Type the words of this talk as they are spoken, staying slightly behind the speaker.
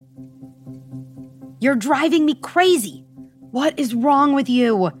You're driving me crazy. What is wrong with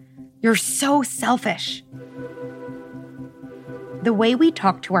you? You're so selfish. The way we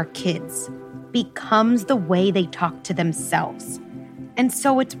talk to our kids becomes the way they talk to themselves. And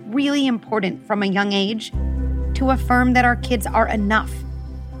so it's really important from a young age to affirm that our kids are enough,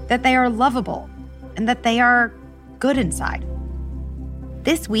 that they are lovable, and that they are good inside.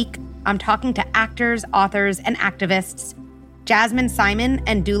 This week, I'm talking to actors, authors, and activists Jazmyn Simon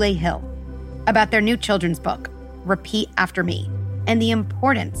and Dulé Hill about their new children's book, Repeat After Me, and the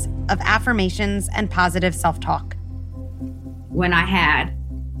importance of affirmations and positive self-talk. When I had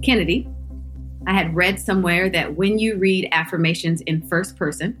Kennedy, I had read somewhere that when you read affirmations in first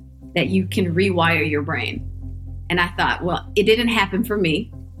person, that you can rewire your brain. And I thought, well, it didn't happen for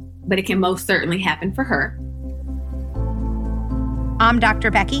me, but it can most certainly happen for her. I'm Dr.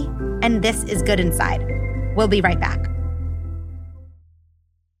 Becky, and this is Good Inside. We'll be right back.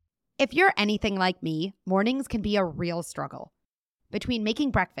 If you're anything like me, mornings can be a real struggle. Between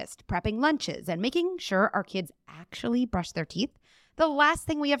making breakfast, prepping lunches, and making sure our kids actually brush their teeth, the last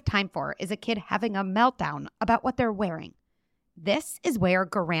thing we have time for is a kid having a meltdown about what they're wearing. This is where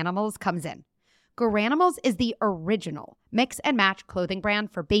Garanimals comes in. Garanimals is the original mix and match clothing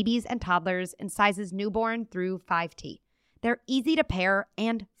brand for babies and toddlers in sizes newborn through 5T. They're easy to pair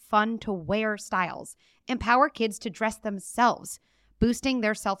and fun to wear styles empower kids to dress themselves, boosting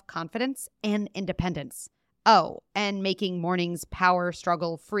their self-confidence and independence. Oh, and making mornings power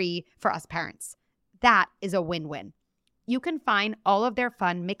struggle free for us parents. That is a win-win. You can find all of their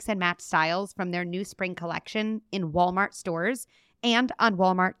fun mix and match styles from their new spring collection in Walmart stores and on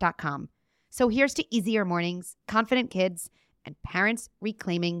walmart.com. So here's to easier mornings, confident kids, and parents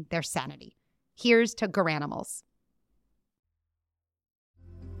reclaiming their sanity. Here's to Garanimals.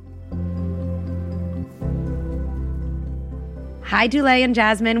 Hi, Dulé and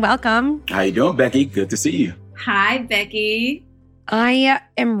Jazmyn. Welcome. How you doing, Becky? Good to see you. Hi, Becky. I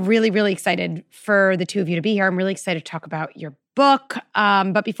am really, really excited for the two of you to be here. I'm really excited to talk about your book.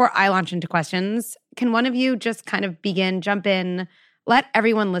 But before I launch into questions, can one of you just kind of jump in, let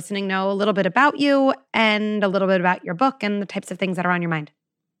everyone listening know a little bit about you and a little bit about your book and the types of things that are on your mind?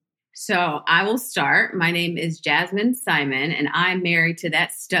 So I will start. My name is Jazmyn Simon, and I'm married to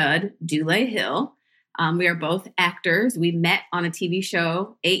that stud, Dulé Hill. We are both actors. We met on a TV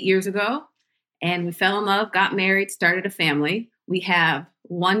show 8 years ago, and we fell in love, got married, started a family. We have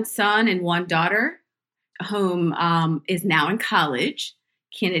one son and one daughter, whom is now in college,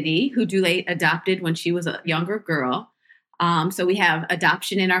 Kennedy, who Dulé adopted when she was a younger girl. So we have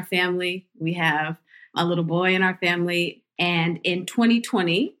adoption in our family. We have a little boy in our family. And in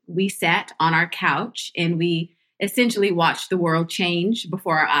 2020, we sat on our couch and we essentially watched the world change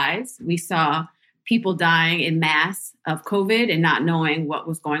before our eyes. We saw people dying en masse of COVID and not knowing what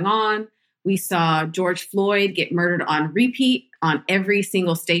was going on. We saw George Floyd get murdered on repeat on every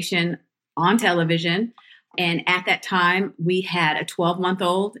single station on television. And at that time, we had a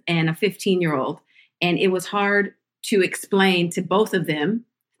 12-month-old and a 15-year-old. And it was hard to explain to both of them.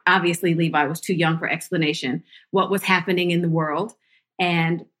 Obviously, Levi was too young for explanation, what was happening in the world.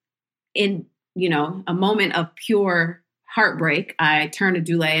 And in, a moment of pure heartbreak, I turned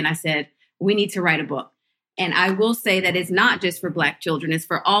to Dulé and I said, we need to write a book. And I will say that it's not just for Black children, it's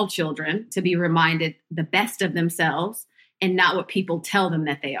for all children to be reminded the best of themselves and not what people tell them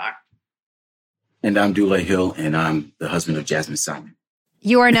that they are. And I'm Dulé Hill, and I'm the husband of Jazmyn Simon.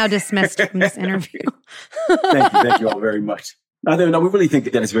 You are now dismissed from this interview. Thank you all very much. We really think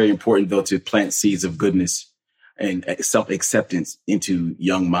that it's very important, though, to plant seeds of goodness and self-acceptance into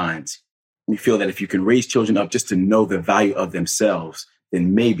young minds. We feel that if you can raise children up just to know the value of themselves,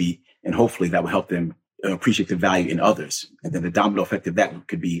 then maybe and hopefully that will help them appreciate the value in others. And then the domino effect of that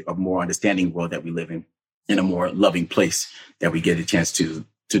could be a more understanding world that we live in a more loving place that we get a chance to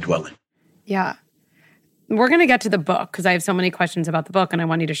dwell in. Yeah. We're going to get to the book because I have so many questions about the book and I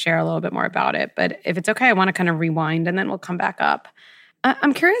want you to share a little bit more about it. But if it's okay, I want to kind of rewind and then we'll come back up.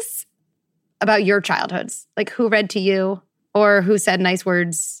 I'm curious about your childhoods, like who read to you or who said nice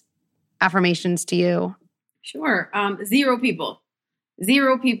words, affirmations to you? Sure.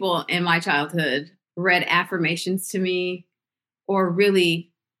 Zero people in my childhood read affirmations to me or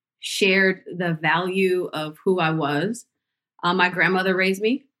really shared the value of who I was. My grandmother raised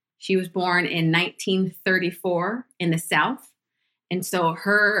me. She was born in 1934 in the South. And so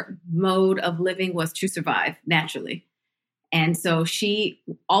her mode of living was to survive naturally. And so she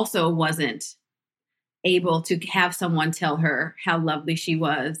also wasn't able to have someone tell her how lovely she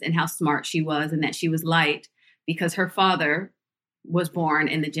was and how smart she was and that she was light because her father was born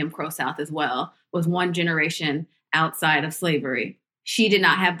in the Jim Crow South as well, was one generation outside of slavery. She did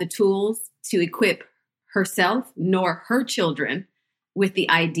not have the tools to equip herself nor her children with the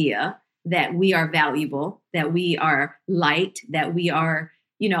idea that we are valuable, that we are light, that we are,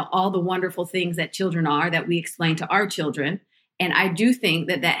 all the wonderful things that children are, that we explain to our children. And I do think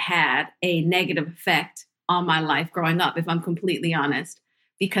that had a negative effect on my life growing up, if I'm completely honest,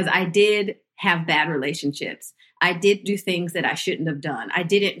 because I did have bad relationships. I did do things that I shouldn't have done. I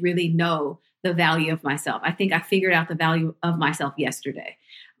didn't really know the value of myself. I think I figured out the value of myself yesterday,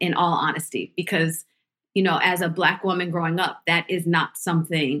 in all honesty, because, as a Black woman growing up, that is not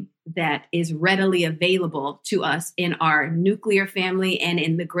something that is readily available to us in our nuclear family and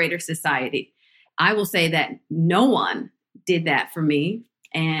in the greater society. I will say that no one did that for me.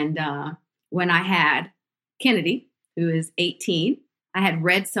 And when I had Kennedy, who is 18, I had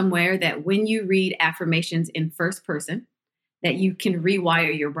read somewhere that when you read affirmations in first person, that you can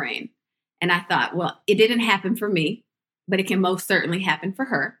rewire your brain. And I thought, well, it didn't happen for me, but it can most certainly happen for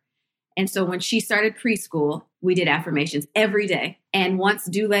her. And so when she started preschool, we did affirmations every day. And once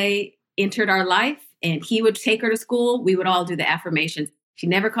Dulé entered our life and he would take her to school, we would all do the affirmations. She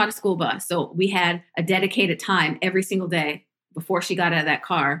never caught a school bus. So we had a dedicated time every single day before she got out of that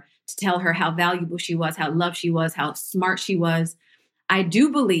car to tell her how valuable she was, how loved she was, how smart she was. I do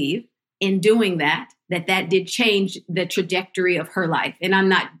believe in doing that did change the trajectory of her life. And I'm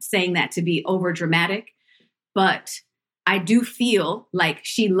not saying that to be over dramatic, but I do feel like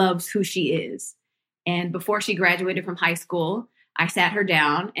she loves who she is. And before she graduated from high school, I sat her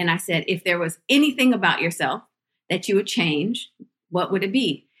down and I said, if there was anything about yourself that you would change, what would it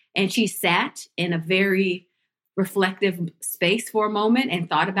be? And she sat in a very reflective space for a moment and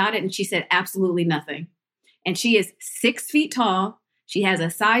thought about it. And she said, absolutely nothing. And she is 6 feet tall. She has a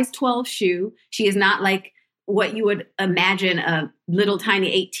size 12 shoe. She is not like what you would imagine a little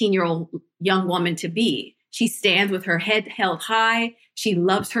tiny 18-year-old young woman to be. She stands with her head held high. She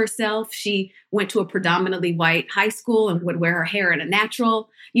loves herself. She went to a predominantly white high school and would wear her hair in a natural.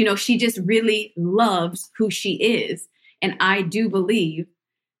 She just really loves who she is. And I do believe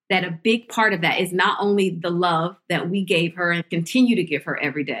that a big part of that is not only the love that we gave her and continue to give her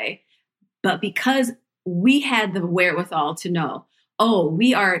every day, but because we had the wherewithal to know,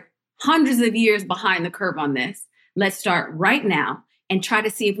 we are hundreds of years behind the curve on this. Let's start right now and try to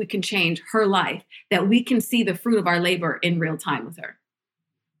see if we can change her life, that we can see the fruit of our labor in real time with her.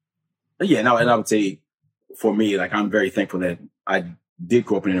 Yeah, and I would say for me, I'm very thankful that I did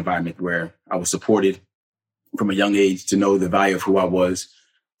grow up in an environment where I was supported from a young age, to know the value of who I was,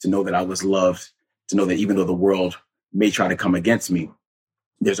 to know that I was loved, to know that even though the world may try to come against me,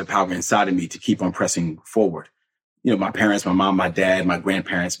 there's a power inside of me to keep on pressing forward. My parents, my mom, my dad, my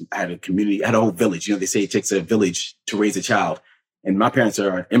grandparents had a community, had a whole village. They say it takes a village to raise a child. And my parents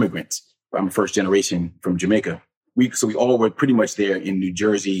are immigrants. I'm first generation from Jamaica. So we all were pretty much there in New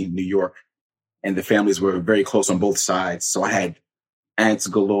Jersey, New York, and the families were very close on both sides. So I had aunts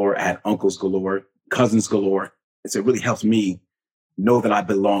galore, I had uncles galore, cousins galore. And so it really helped me know that I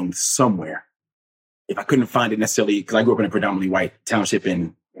belonged somewhere. If I couldn't find it necessarily, because I grew up in a predominantly white township,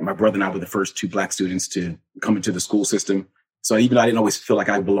 and my brother and I were the first 2 Black students to come into the school system. So even though I didn't always feel like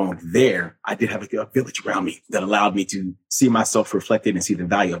I belonged there, I did have a village around me that allowed me to see myself reflected and see the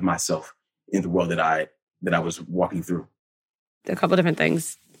value of myself in the world that I was walking through. A couple of different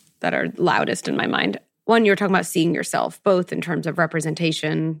things that are loudest in my mind. One, you were talking about seeing yourself, both in terms of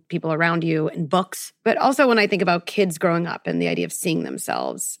representation, people around you, and books. But also when I think about kids growing up and the idea of seeing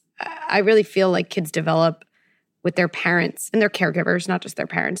themselves, I really feel like kids develop with their parents and their caregivers, not just their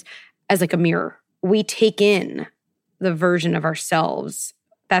parents, as a mirror. We take in the version of ourselves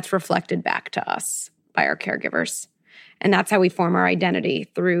that's reflected back to us by our caregivers. And that's how we form our identity,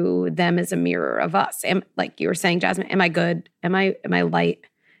 through them as a mirror of us. Like you were saying, Jazmyn, am I good? Am I light?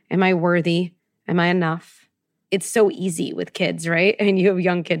 Am I worthy? Am I enough? It's so easy with kids, right? And you have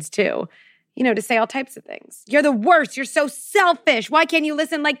young kids too, to say all types of things. You're the worst. You're so selfish. Why can't you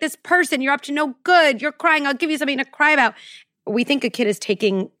listen like this person? You're up to no good. You're crying. I'll give you something to cry about. We think a kid is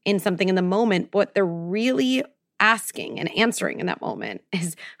taking in something in the moment, but what they're really asking and answering in that moment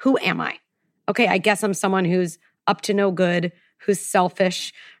is, who am I? Okay, I guess I'm someone who's up to no good, who's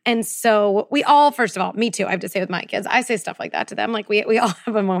selfish. And so we all, first of all, me too, I have to say with my kids, I say stuff like that to them. We all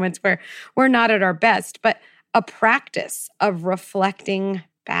have a moments where we're not at our best, but a practice of reflecting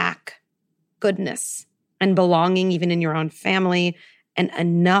back goodness and belonging, even in your own family, and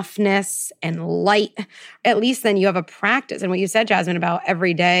enoughness and light. At least then you have a practice. And what you said, Jazmyn, about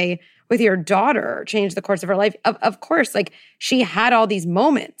every day with your daughter changed the course of her life. Of course, she had all these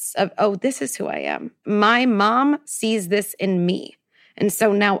moments of, this is who I am. My mom sees this in me. And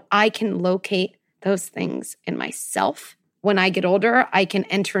so now I can locate those things in myself when I get older, I can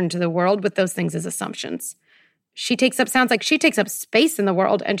enter into the world with those things as assumptions. Sounds like she takes up space in the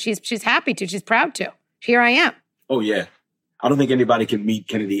world, and she's happy to, she's proud to. Here I am. Oh, yeah. I don't think anybody can meet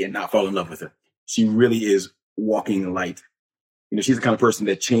Kennedy and not fall in love with her. She really is walking light. She's the kind of person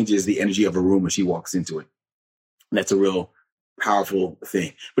that changes the energy of a room when she walks into it. And that's a real powerful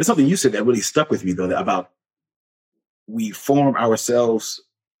thing. But it's something you said that really stuck with me, though, about we form ourselves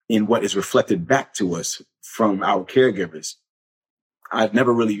in what is reflected back to us from our caregivers. I've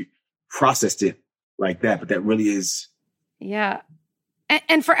never really processed it like that, but that really is. Yeah.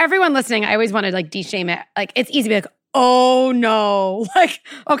 And for everyone listening, I always want to de-shame it. It's easy to be like, oh no.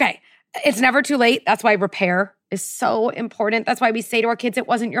 Okay, it's never too late. That's why repair is so important. That's why we say to our kids, it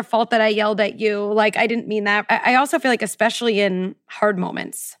wasn't your fault that I yelled at you. I didn't mean that. I also feel especially in hard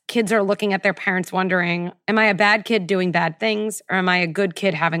moments, kids are looking at their parents wondering, am I a bad kid doing bad things, or am I a good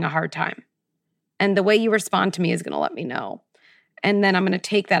kid having a hard time? And the way you respond to me is going to let me know. And then I'm going to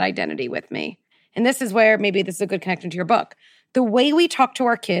take that identity with me. And this is where maybe this is a good connection to your book. The way we talk to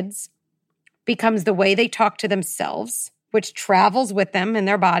our kids becomes the way they talk to themselves, which travels with them in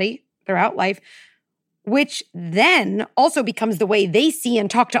their body throughout life, which then also becomes the way they see and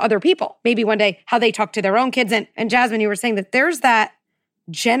talk to other people. Maybe one day how they talk to their own kids. And Jazmyn, you were saying that there's that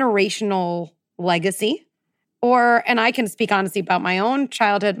generational legacy. And I can speak honestly about my own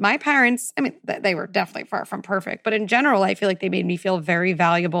childhood. My parents, they were definitely far from perfect, but in general, I feel like they made me feel very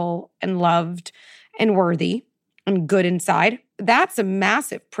valuable and loved and worthy and good inside. That's a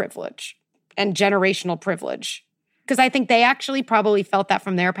massive privilege and generational privilege. Because I think they actually probably felt that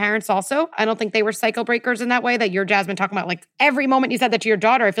from their parents also. I don't think they were cycle breakers in that way that you're, Jazmyn, talking about. Every moment you said that to your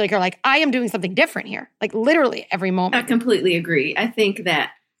daughter, I feel like you're I am doing something different here. Literally every moment. I completely agree. I think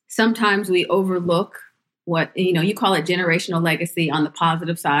that sometimes we overlook what, you call it generational legacy on the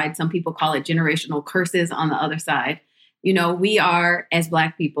positive side. Some people call it generational curses on the other side. We are, as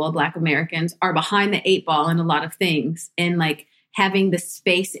Black people, Black Americans, are behind the 8 ball in a lot of things. And having the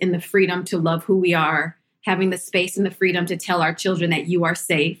space and the freedom to love who we are, having the space and the freedom to tell our children that you are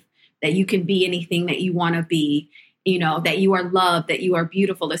safe, that you can be anything that you want to be, that you are loved, that you are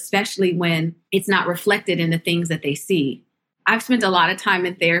beautiful, especially when it's not reflected in the things that they see. I've spent a lot of time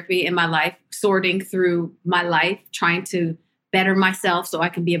in therapy in my life, sorting through my life, trying to better myself so I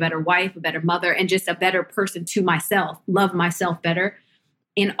can be a better wife, a better mother, and just a better person to myself, love myself better.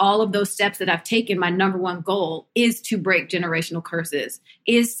 In all of those steps that I've taken, my number one goal is to break generational curses,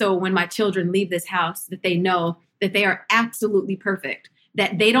 is so when my children leave this house, that they know that they are absolutely perfect,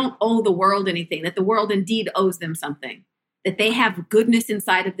 that they don't owe the world anything, that the world indeed owes them something, that they have goodness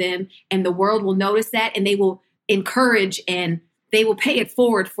inside of them, and the world will notice that, and they will encourage and they will pay it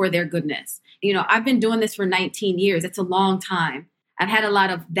forward for their goodness. I've been doing this for 19 years. It's a long time. I've had a lot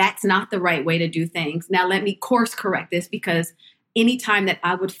of, that's not the right way to do things. Now let me course correct this, because anytime that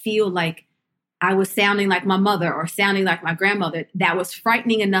I would feel like I was sounding like my mother or sounding like my grandmother, that was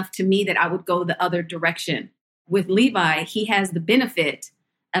frightening enough to me that I would go the other direction. With Levi, he has the benefit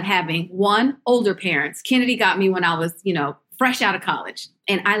of having, one, older parents. Kennedy got me when I was, fresh out of college.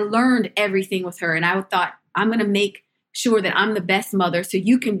 And I learned everything with her. And I thought, I'm going to make sure that I'm the best mother so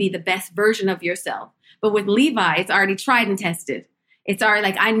you can be the best version of yourself. But with Levi, it's already tried and tested. It's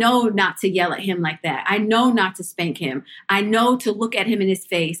already I know not to yell at him like that. I know not to spank him. I know to look at him in his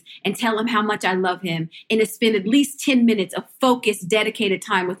face and tell him how much I love him, and to spend at least 10 minutes of focused, dedicated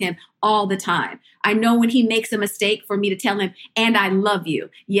time with him all the time. I know when he makes a mistake for me to tell him, and I love you.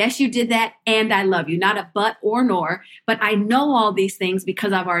 Yes, you did that, and I love you. Not a but or nor, but I know all these things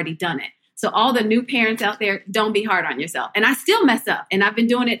because I've already done it. So all the new parents out there, don't be hard on yourself. And I still mess up, and I've been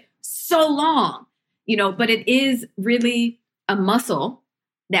doing it so long, but it is really a muscle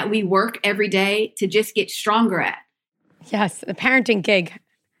that we work every day to just get stronger at. Yes, the parenting gig.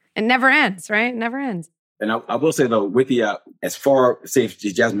 It never ends, right? It never ends. And I will say, though, with the, as far, say, if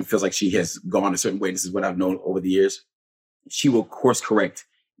Jazmyn feels like she has gone a certain way, this is what I've known over the years, she will course correct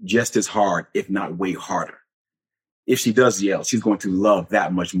just as hard, if not way harder. If she does yell, she's going to love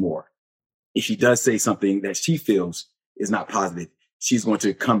that much more. If she does say something that she feels is not positive, she's going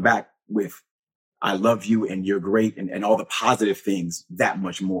to come back with, I love you and you're great, and all the positive things that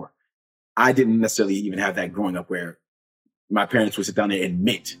much more. I didn't necessarily even have that growing up where my parents would sit down there and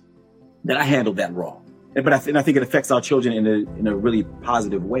admit that I handled that wrong. But I think it affects our children in a really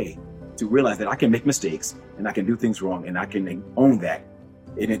positive way, to realize that I can make mistakes and I can do things wrong and I can own that.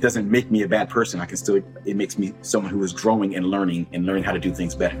 And it doesn't make me a bad person. It makes me someone who is growing and learning how to do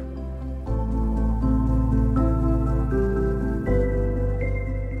things better.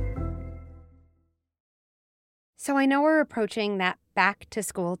 So I know we're approaching that back to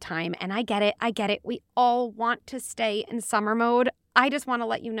school time, and I get it. We all want to stay in summer mode. I just want to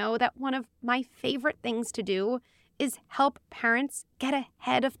let you know that one of my favorite things to do is help parents get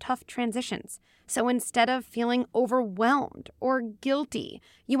ahead of tough transitions. So instead of feeling overwhelmed or guilty,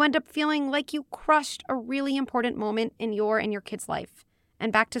 you end up feeling like you crushed a really important moment in your and your kid's life.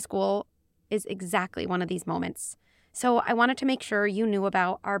 And back to school is exactly one of these moments. So I wanted to make sure you knew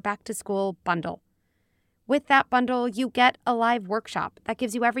about our back to school bundle. With that bundle, you get a live workshop that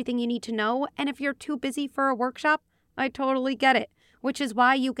gives you everything you need to know. And if you're too busy for a workshop, I totally get it, which is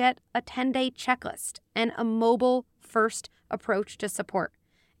why you get a 10-day checklist and a mobile-first approach to support.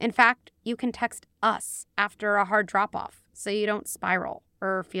 In fact, you can text us after a hard drop-off so you don't spiral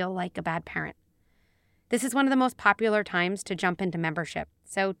or feel like a bad parent. This is one of the most popular times to jump into membership,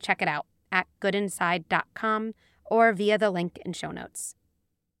 so check it out at goodinside.com or via the link in show notes.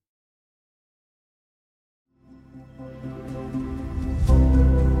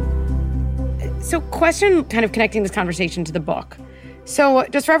 So question kind of connecting this conversation to the book. So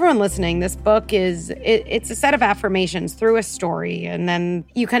just for everyone listening, this book it's a set of affirmations through a story, and then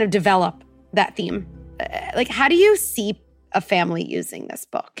you kind of develop that theme. Like, how do you see a family using this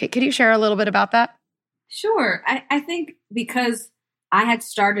book? Could you share a little bit about that? Sure. I think because I had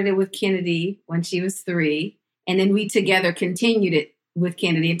started it with Kennedy when she was 3, and then we together continued it with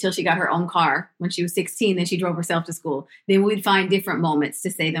Kennedy until she got her own car when she was 16. Then she drove herself to school. Then we'd find different moments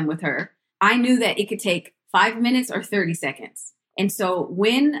to say them with her. I knew that it could take 5 minutes or 30 seconds. And so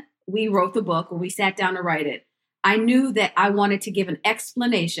when we wrote the book, when we sat down to write it, I knew that I wanted to give an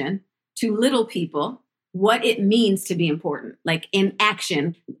explanation to little people what it means to be important, like in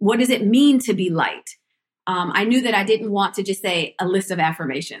action. What does it mean to be light? I knew that I didn't want to just say a list of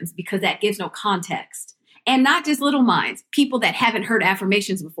affirmations because that gives no context. And not just little minds, people that haven't heard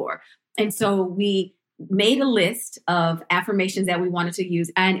affirmations before. And so we made a list of affirmations that we wanted to use.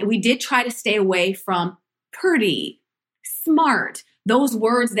 And we did try to stay away from pretty, smart, those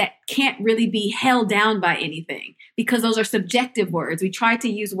words that can't really be held down by anything because those are subjective words. We tried to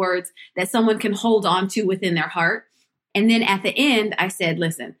use words that someone can hold on to within their heart. And then at the end, I said,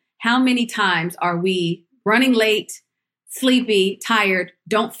 listen, how many times are we running late, sleepy, tired,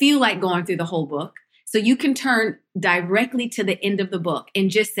 don't feel like going through the whole book? So you can turn directly to the end of the book and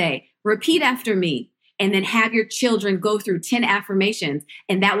just say, repeat after me. And then have your children go through 10 affirmations.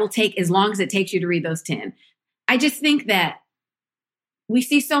 And that will take as long as it takes you to read those 10. I just think that we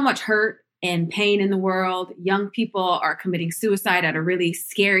see so much hurt and pain in the world. Young people are committing suicide at a really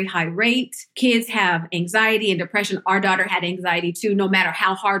scary high rate. Kids have anxiety and depression. Our daughter had anxiety too. No matter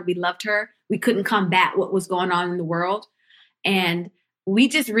how hard we loved her, we couldn't combat what was going on in the world. And we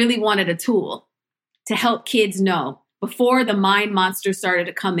just really wanted a tool to help kids know before the mind monsters started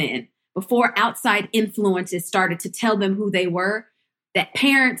to come in, before outside influences started to tell them who they were, that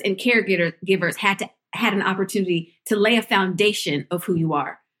parents and caregivers had an opportunity to lay a foundation of who you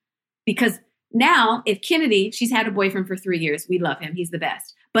are. Because now, if Kennedy, she's had a boyfriend for 3 years, we love him, he's the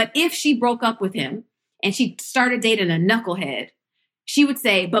best. But if she broke up with him and she started dating a knucklehead, she would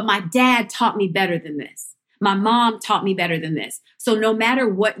say, but my dad taught me better than this. My mom taught me better than this. So no matter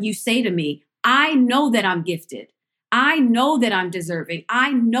what you say to me, I know that I'm gifted. I know that I'm deserving.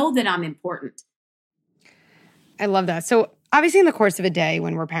 I know that I'm important. I love that. So obviously in the course of a day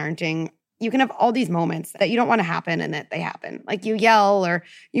when we're parenting, you can have all these moments that you don't want to happen and that they happen. Like you yell or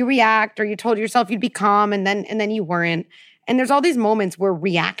you react or you told yourself you'd be calm and then you weren't. And there's all these moments we're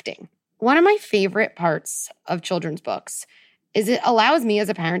reacting. One of my favorite parts of children's books is it allows me as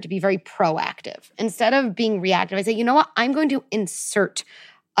a parent to be very proactive. Instead of being reactive, I say, you know what? I'm going to insert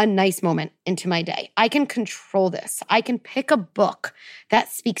a nice moment into my day. I can control this. I can pick a book that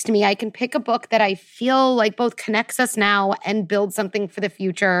speaks to me. I can pick a book that I feel like both connects us now and builds something for the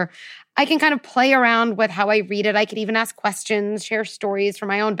future. I can kind of play around with how I read it. I could even ask questions, share stories from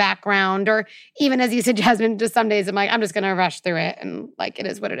my own background, or even as you said, Jazmyn, just some days I'm like, I'm just going to rush through it. And like, it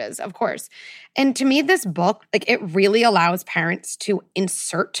is what it is, of course. And to me, this book, like it really allows parents to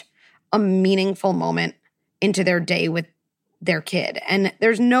insert a meaningful moment into their day with their kid. And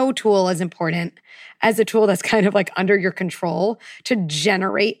there's no tool as important as a tool that's kind of like under your control to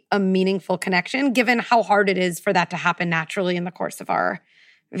generate a meaningful connection, given how hard it is for that to happen naturally in the course of our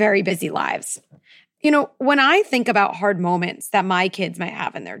very busy lives. You know, when I think about hard moments that my kids might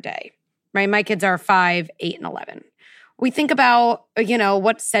have in their day, right? My kids are 5, 8, and 11. We think about, you know,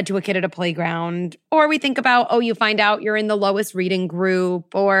 what's said to a kid at a playground, or we think about, oh, you find out you're in the lowest reading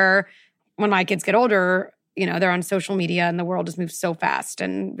group, or when my kids get older, they're on social media and the world has moved so fast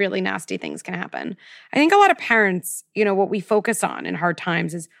and really nasty things can happen. I think a lot of parents, what we focus on in hard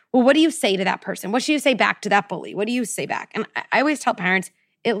times is, well, what do you say to that person? What should you say back to that bully? What do you say back? And I always tell parents,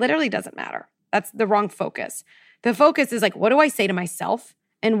 it literally doesn't matter. That's the wrong focus. The focus is like, what do I say to myself?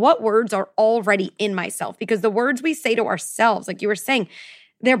 And what words are already in myself? Because the words we say to ourselves, like you were saying,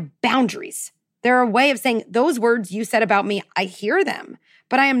 they're boundaries. They're a way of saying, those words you said about me, I hear them,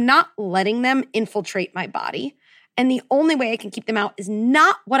 but I am not letting them infiltrate my body. And the only way I can keep them out is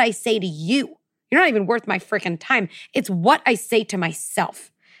not what I say to you. You're not even worth my freaking time. It's what I say to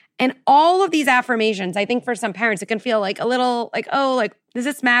myself. And all of these affirmations, I think for some parents, it can feel like a little like, oh, like, does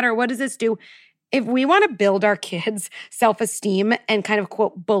this matter? What does this do? If we want to build our kids' self-esteem and kind of,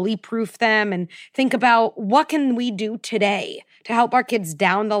 quote, bully-proof them and think about what can we do today to help our kids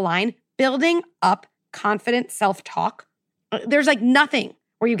down the line, building up confident self-talk, there's like nothing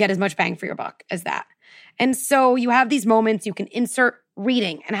where you get as much bang for your buck as that. And so you have these moments, you can insert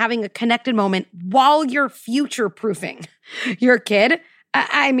reading and having a connected moment while you're future-proofing your kid.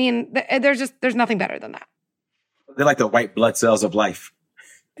 I mean, there's nothing better than that. They're like the white blood cells of life.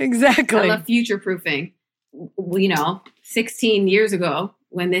 Exactly. I love future-proofing. 16 years ago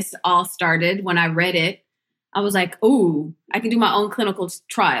when this all started, when I read it, I was like, ooh, I can do my own clinical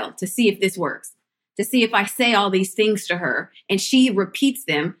trial to see if this works, to see if I say all these things to her and she repeats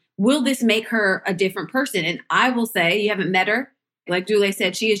them, will this make her a different person? And I will say, you haven't met her. Like Dulé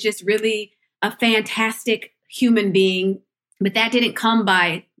said, she is just really a fantastic human being, but that didn't come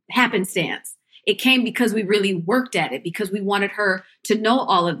by happenstance. It came because we really worked at it, because we wanted her to know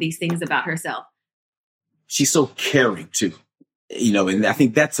all of these things about herself. She's so caring too, and I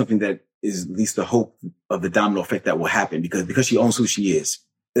think that's something that is at least the hope of the domino effect that will happen because she owns who she is.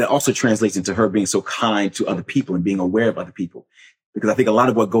 It also translates into her being so kind to other people and being aware of other people. Because I think a lot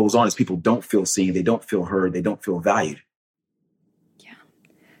of what goes on is people don't feel seen, they don't feel heard, they don't feel valued. Yeah.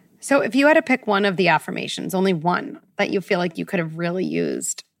 So if you had to pick one of the affirmations, only one that you feel like you could have really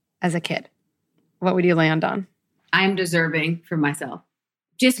used as a kid, what would you land on? I am deserving for myself.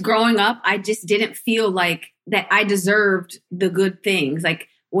 Just growing up, I just didn't feel like that I deserved the good things. Like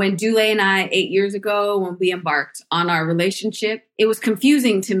when Dulé and I, 8 years ago, when we embarked on our relationship, it was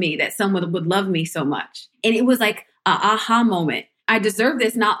confusing to me that someone would love me so much. And it was like an aha moment. I deserve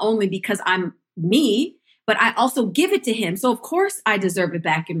this not only because I'm me, but I also give it to him. So of course I deserve it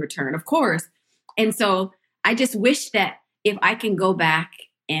back in return, of course. And so I just wish that if I can go back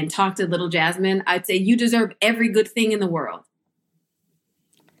and talk to little Jazmyn, I'd say, you deserve every good thing in the world.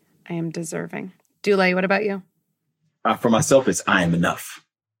 I am deserving. Dulé, what about you? For myself, it's I am enough.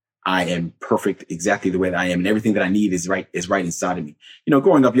 I am perfect exactly the way that I am. And everything that I need is right inside of me.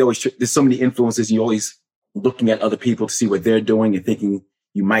 Growing up, there's so many influences and you're always looking at other people to see what they're doing and thinking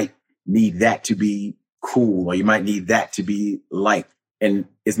you might need that to be cool or you might need that to be liked. And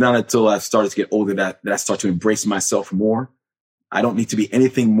it's not until I've started to get older that I start to embrace myself more. I don't need to be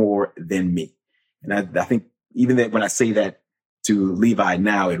anything more than me. And I think even that when I say that to Levi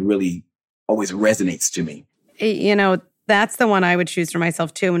now, it really always resonates to me. That's the one I would choose for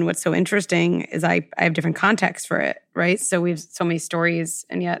myself too. And what's so interesting is I have different contexts for it, right? So we have so many stories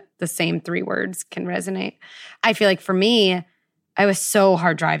and yet the same 3 words can resonate. I feel like for me, I was so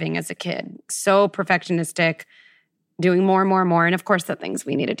hard driving as a kid, so perfectionistic, doing more and more and more. And of course, the things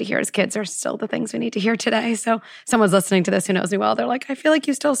we needed to hear as kids are still the things we need to hear today. So someone's listening to this who knows me well, they're like, I feel like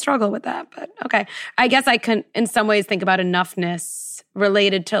you still struggle with that. But okay. I guess I can in some ways think about enoughness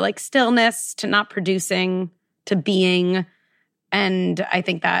related to like stillness, to not producing, to being. And I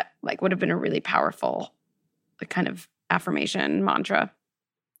think that like would have been a really powerful kind of affirmation mantra.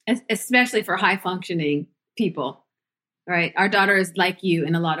 Especially for high functioning people, right? Our daughter is like you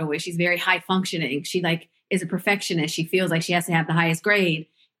in a lot of ways. She's very high functioning. She is a perfectionist. She feels like she has to have the highest grade.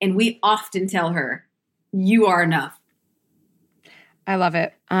 And we often tell her, you are enough. I love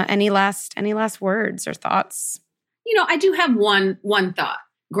it. Any last words or thoughts? I do have one thought.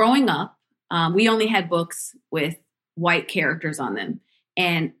 Growing up, we only had books with white characters on them.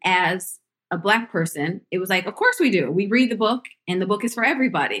 And as a Black person, it was like, of course we do. We read the book and the book is for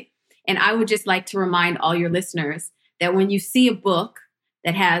everybody. And I would just like to remind all your listeners that when you see a book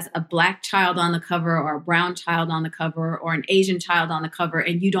that has a Black child on the cover or a brown child on the cover or an Asian child on the cover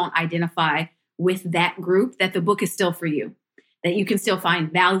and you don't identify with that group, that the book is still for you, that you can still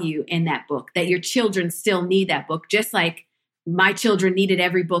find value in that book, that your children still need that book, just like my children needed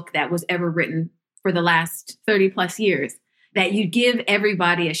every book that was ever written for the last 30 plus years, that you give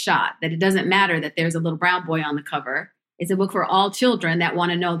everybody a shot, that it doesn't matter that there's a little brown boy on the cover. It's a book for all children that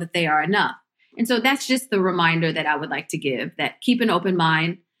want to know that they are enough. And so that's just the reminder that I would like to give, that keep an open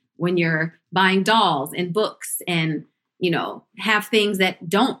mind when you're buying dolls and books and, have things that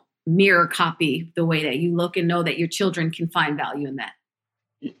don't mirror copy the way that you look, and know that your children can find value in that.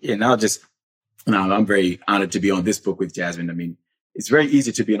 And I'm very honored to be on this book with Jazmyn. I mean, it's very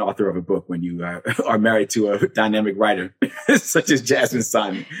easy to be an author of a book when you are married to a dynamic writer such as Jazmyn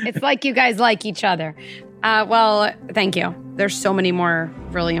Simon. It's like you guys like each other. Well, thank you. There's so many more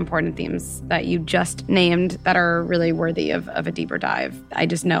really important themes that you just named that are really worthy of a deeper dive. I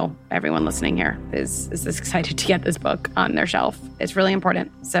just know everyone listening here is excited to get this book on their shelf. It's really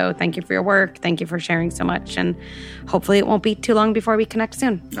important. So thank you for your work. Thank you for sharing so much. And hopefully it won't be too long before we connect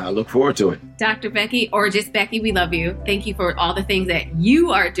soon. I look forward to it. Dr. Becky, or just Becky, we love you. Thank you for all the things that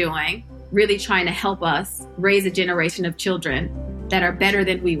you are doing, really trying to help us raise a generation of children that are better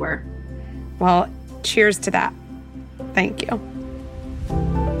than we were. Well, cheers to that. Thank you.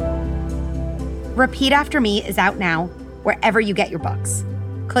 Repeat After Me is out now wherever you get your books.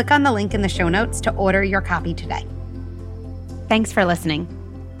 Click on the link in the show notes to order your copy today. Thanks for listening.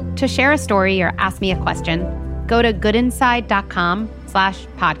 To share a story or ask me a question, go to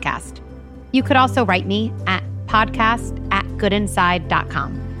goodinside.com/podcast. You could also write me at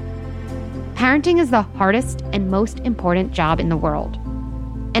podcast@goodinside.com. Parenting is the hardest and most important job in the world.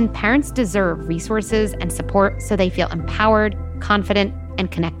 And parents deserve resources and support so they feel empowered, confident,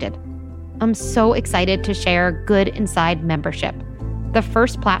 and connected. I'm so excited to share Good Inside membership, the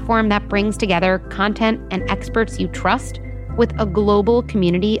first platform that brings together content and experts you trust with a global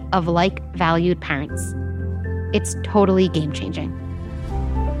community of like-valued parents. It's totally game-changing.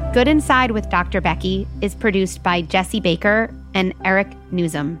 Good Inside with Dr. Becky is produced by Jesse Baker and Eric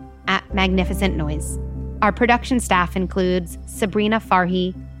Newsom at Magnificent Noise. Our production staff includes Sabrina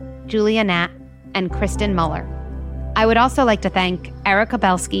Farhi, Julia Nat, and Kristen Muller. I would also like to thank Erica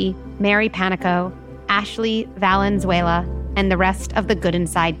Belsky, Mary Panico, Ashley Valenzuela, and the rest of the Good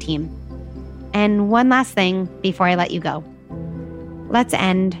Inside team. And one last thing before I let you go. Let's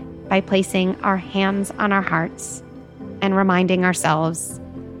end by placing our hands on our hearts and reminding ourselves,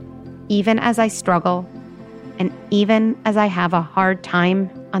 even as I struggle, and even as I have a hard time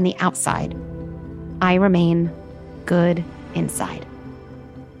on the outside, I remain good inside.